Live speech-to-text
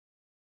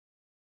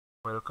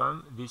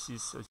Welcome. This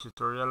is a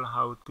tutorial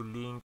how to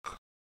link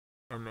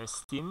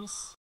MS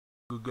Teams,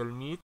 Google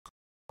Meet,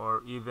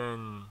 or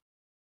even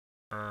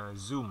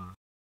Zoom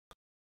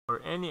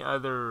or any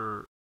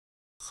other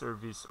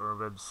service or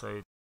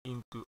website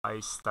into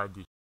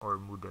iStudy or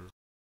Moodle.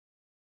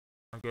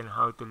 Again,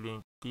 how to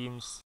link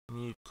Teams,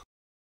 Meet,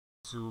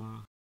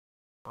 Zoom,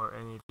 or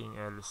anything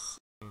else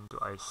into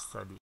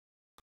iStudy.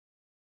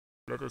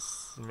 Let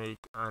us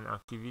make an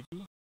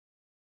activity,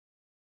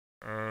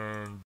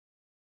 and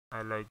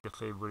I like the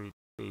favorite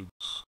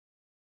page.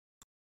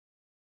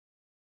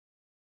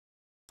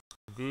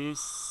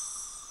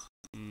 This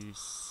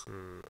is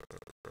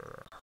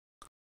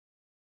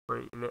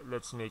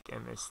let's make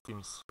MS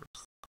Teams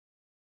first.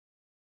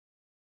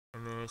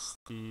 MS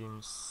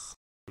Teams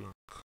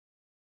link,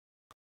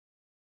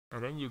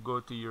 and then you go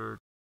to your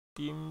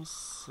Teams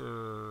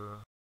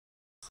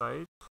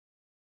site.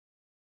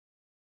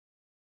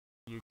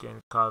 You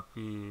can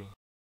copy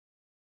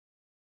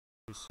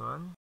this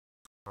one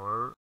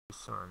or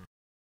this one.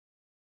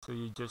 So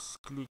you just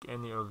click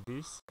any of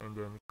this and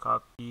then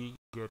copy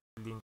get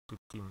link to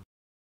team.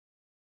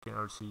 You can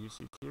also use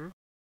it here.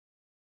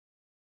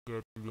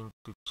 Get link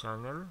to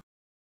channel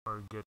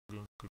or get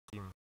link to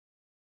team.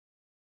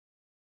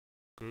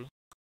 Okay.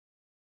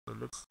 So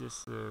let's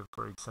just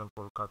for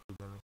example copy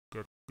them.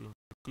 Get link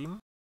to team.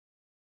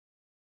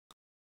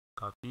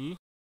 Copy.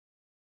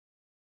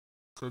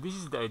 So this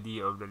is the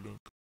idea of the link.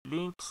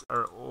 Links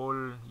are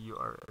all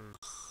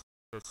URLs.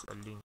 That's a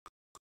link,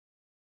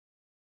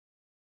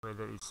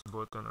 whether it's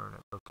button or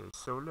not. Okay,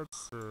 so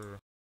let's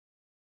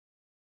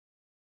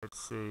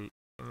say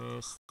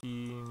MS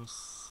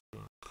Teams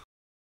link.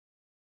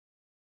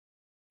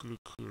 Click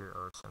here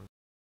or something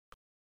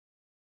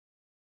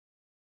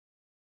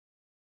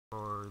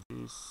for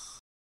this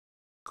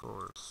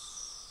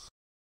course,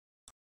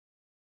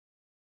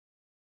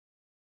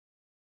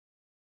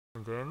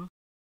 and then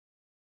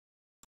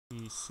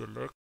we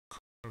select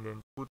and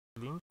then put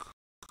link.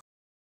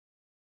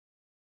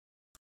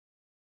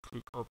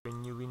 Click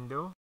open new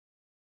window,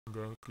 and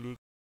then click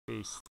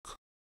paste,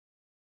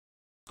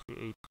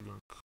 create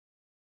link,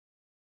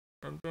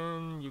 and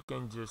then you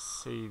can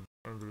just save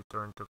and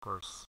return to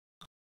course.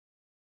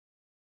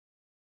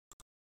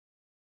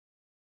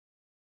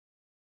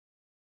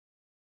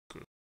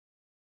 Okay,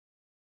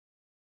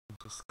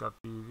 just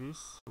copy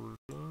this whole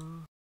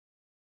thing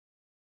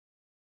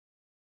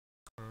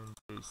and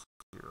paste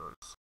it here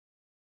also.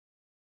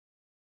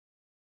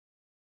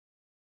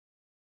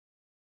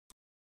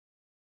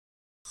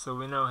 So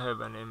we now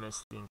have an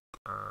MS link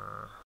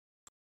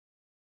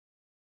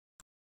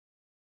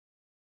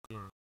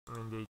thing.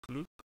 When they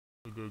click,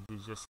 they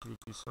just click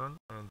this one,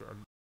 and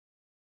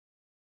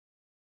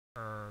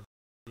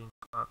link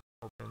up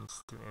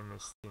opens to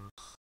MS Teams.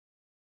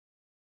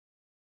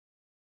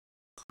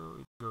 So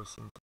it goes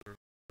into here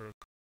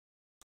directly.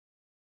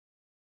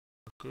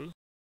 Okay.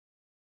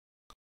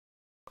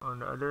 On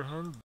the other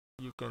hand,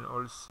 you can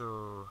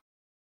also,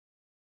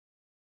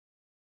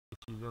 if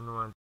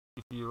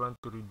you want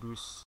to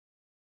reduce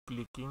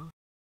clicking,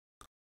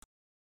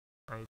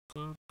 I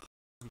think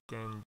we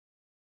can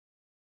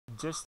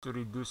just to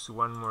reduce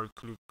one more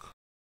click.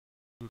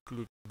 You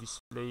click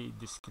display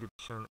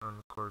description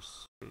on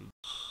course page,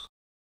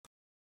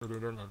 so they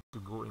don't have to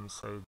go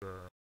inside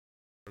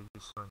like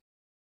this one.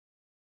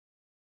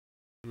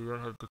 They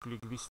don't have to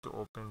click this to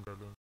open the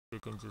link. They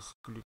can just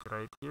click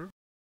right here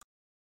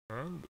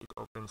and it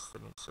opens the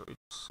link. So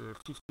it's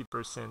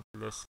 50%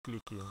 less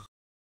clicking.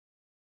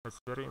 That's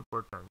very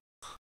important.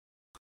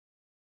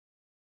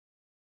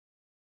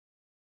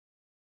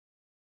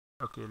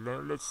 Okay,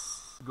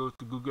 let's go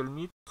to Google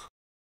Meet.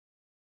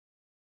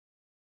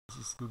 This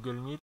is Google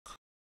Meet.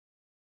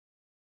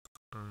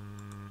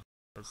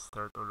 Let's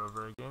start all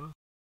over again.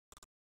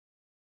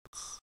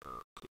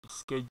 Okay,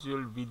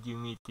 schedule video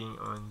meeting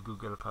on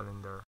Google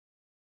Calendar.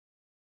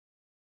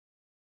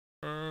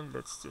 And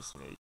let's just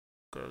make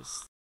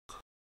test.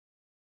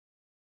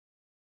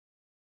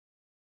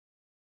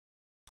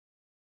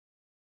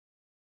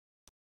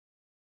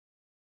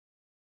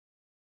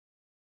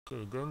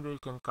 Okay, then they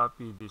can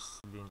copy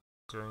this link.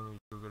 Join with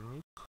Google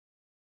Meet.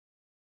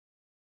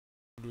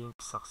 Link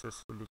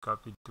successfully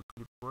copied to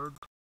clipboard.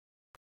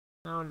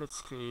 Now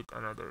let's create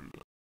another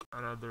link,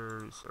 another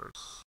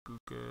resource.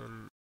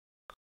 Google.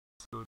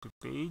 Let's go to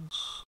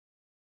page.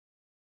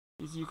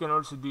 You can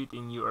also do it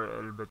in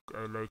URL, but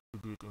I like to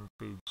do it in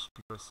page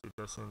because it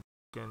doesn't.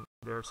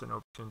 There's an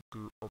option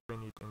to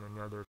open it in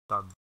another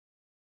tab.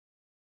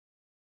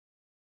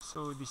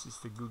 So this is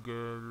the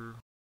Google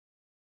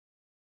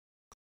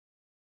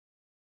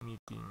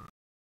meeting.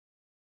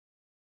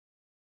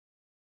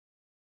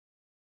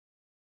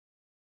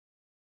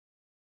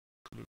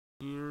 Click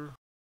here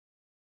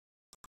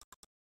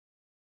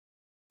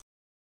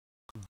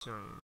to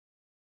join.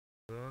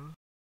 Then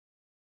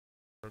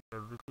select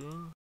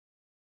everything,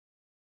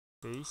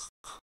 paste,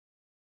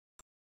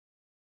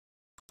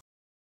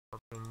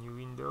 open new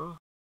window,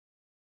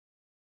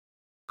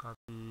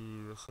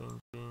 copy the same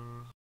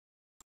thing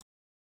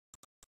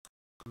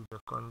to the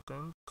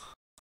content,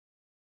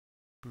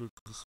 click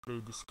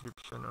display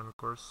description on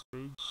course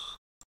page,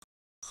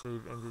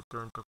 save and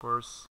return to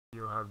course.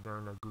 You have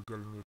done a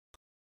Google Meet.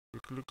 You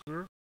click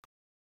here,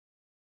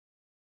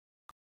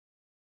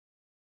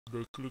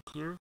 they click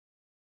here,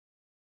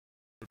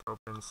 it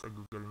opens a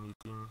Google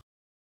meeting,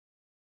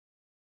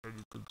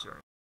 ready to join.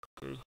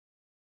 Okay,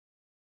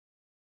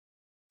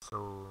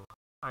 so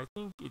I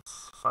think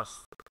it's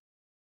faster.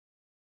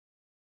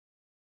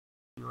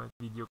 You want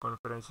video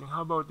conferencing?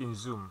 How about in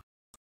Zoom?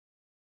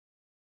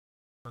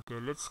 Okay,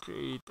 let's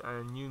create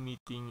a new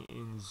meeting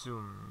in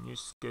Zoom. New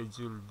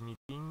scheduled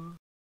meeting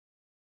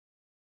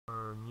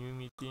or new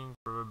meeting.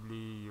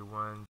 Probably you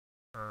want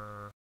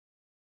to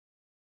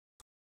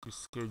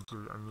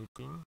schedule a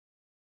meeting.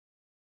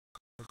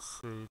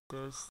 Let's say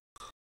test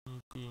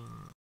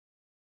meeting.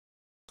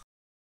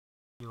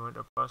 You want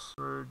a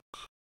password,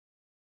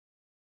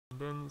 and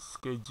then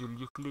schedule.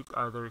 You click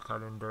other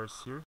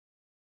calendars here,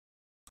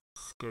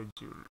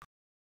 schedule,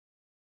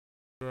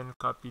 then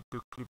copy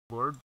to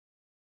clipboard,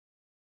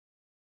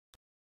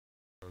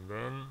 and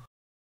then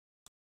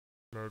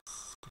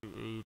let's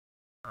create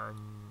a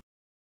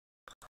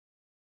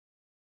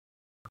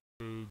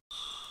page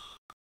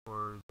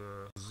for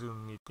the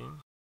Zoom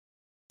meeting.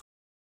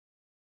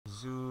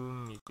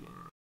 Zoom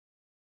meeting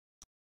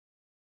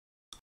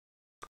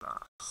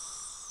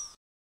class.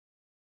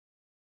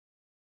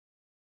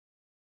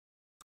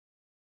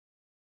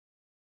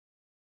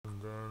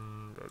 And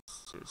then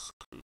let's just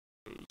click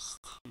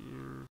paste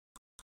here,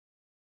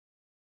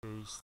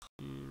 paste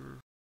here.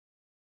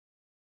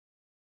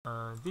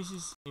 This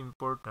is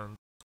important.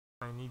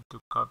 I need to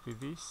copy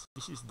this.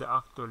 This is the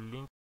actual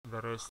link.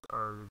 The rest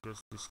are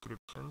just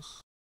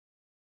descriptions.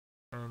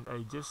 And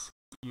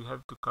you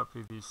have to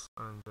copy this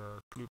on the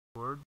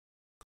clipboard,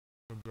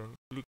 and then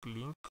click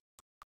link,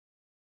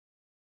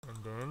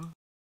 and then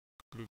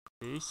click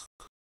paste,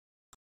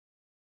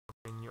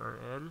 open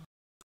URL,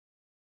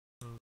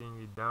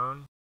 anything it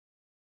down,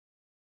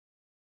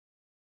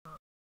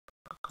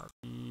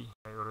 copy.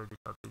 I already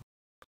copied,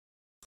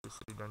 it's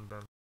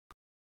redundant.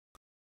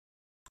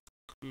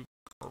 Click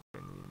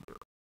open window.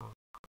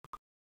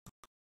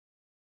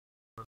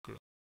 Okay,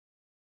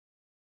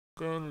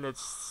 then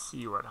let's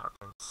see what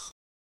happens.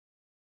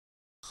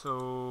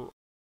 So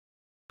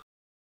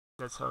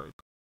that's how it.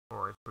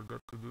 Oh, I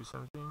forgot to do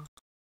something.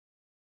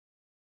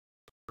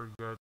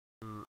 Forgot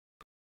to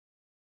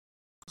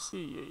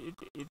see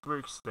it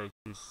works like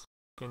this.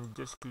 You can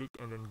just click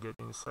and then get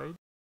inside,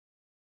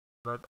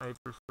 but I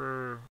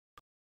prefer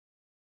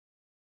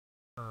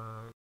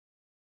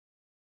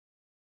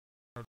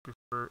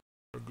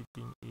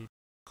editing it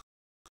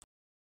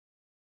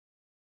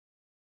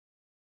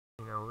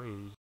in a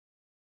way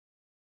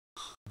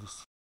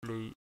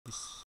display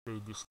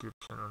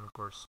description on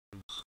course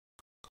page,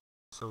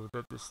 so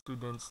that the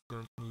students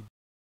don't need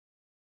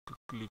to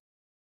click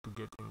to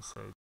get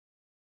inside.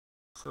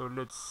 So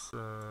let's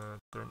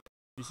turn.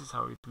 This is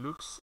how it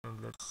looks, and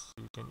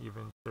you can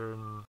even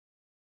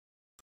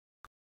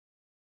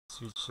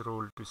switch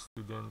role to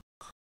student.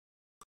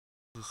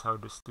 This is how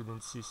the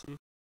student sees it,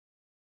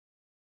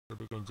 so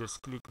they can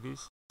just click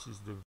this. This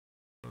is the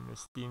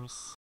MS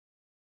Teams.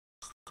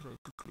 Let's try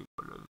to click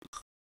all of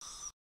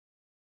this.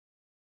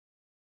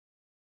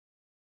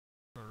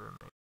 Never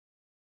mind.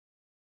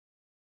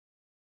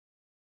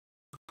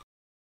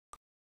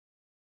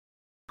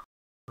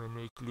 When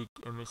I click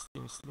MS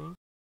Teams link,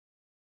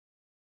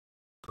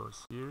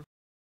 goes here,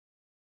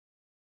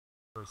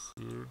 goes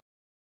here.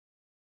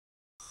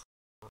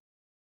 So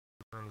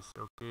when it's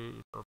okay,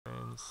 it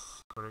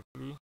opens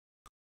correctly,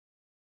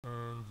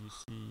 and you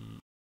see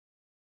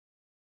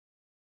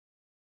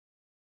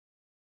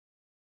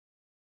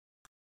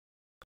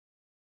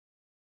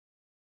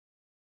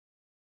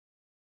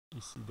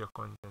the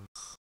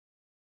contents.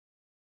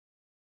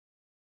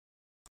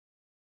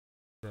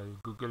 The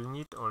Google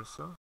Meet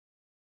also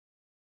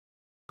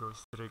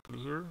goes directly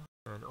here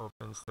and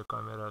opens the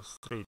camera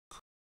straight.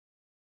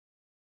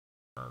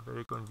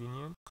 Very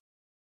convenient.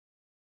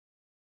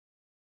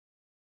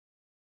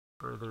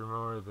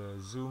 Furthermore, the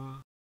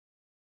Zoom,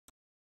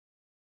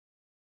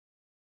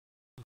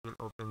 it will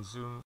open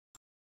Zoom.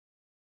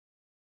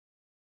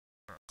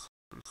 Yes,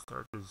 we'll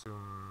start the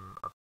Zoom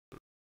update.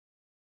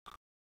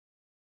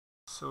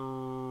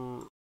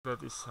 So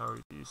that is how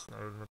it is.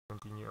 I will not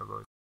continue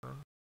about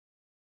one.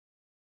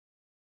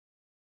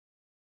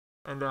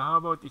 And how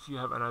about if you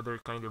have another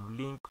kind of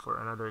link for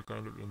another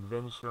kind of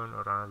invention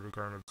or another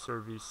kind of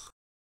service?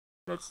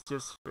 Let's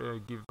just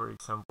give, for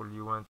example,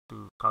 you want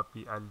to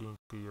copy a link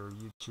to your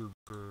YouTube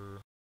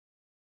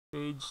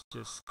page.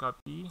 Just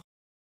copy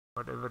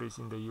whatever is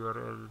in the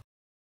URL,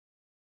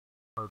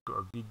 or to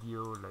a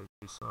video like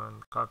this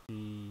one.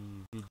 Copy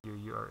video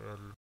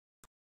URL,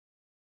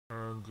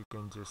 and you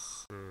can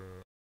just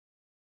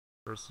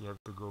first you have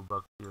to go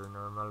back to your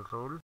normal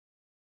role,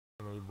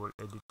 enable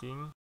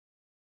editing,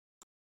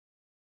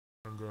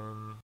 and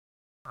then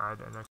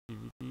add an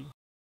activity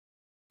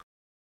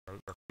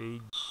like a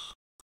page,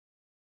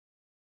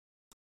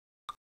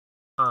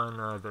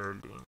 another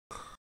link,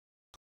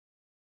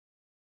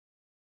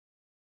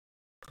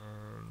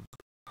 and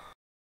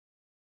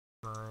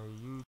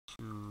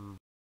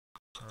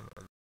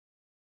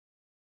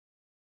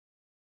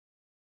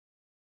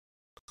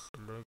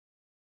select,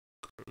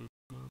 create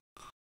link.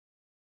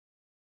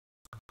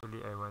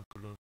 Actually, I want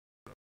to link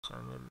the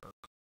channel.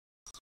 Okay,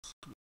 let's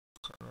click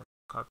channel,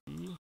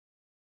 copy,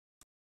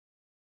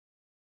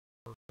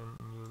 open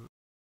new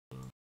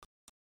link,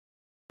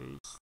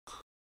 paste,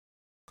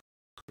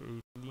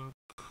 create link,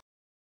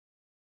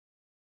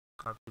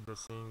 copy the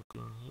same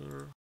thing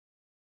here,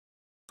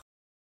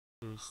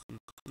 paste it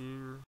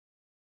here,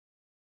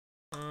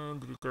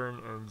 and return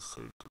and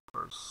save the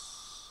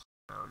course.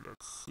 Now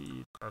let's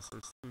see it as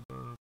a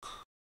student.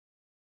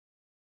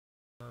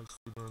 Now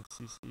student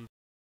sees it.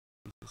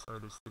 This is how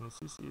the student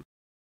sees it.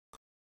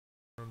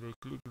 When they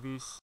click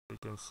this, they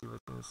can see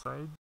what's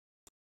inside,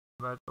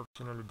 but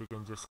optionally they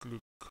can just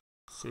click,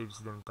 saves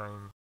them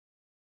time.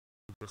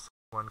 Just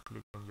one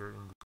click and you're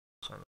in the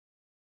channel.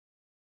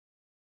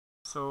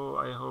 So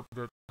I hope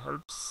that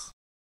helps.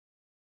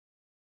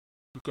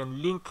 You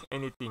can link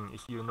anything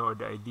if you know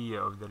the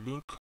idea of the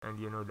link and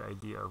you know the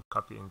idea of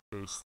copy and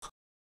paste.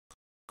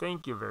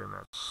 Thank you very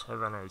much.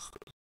 Have a nice day.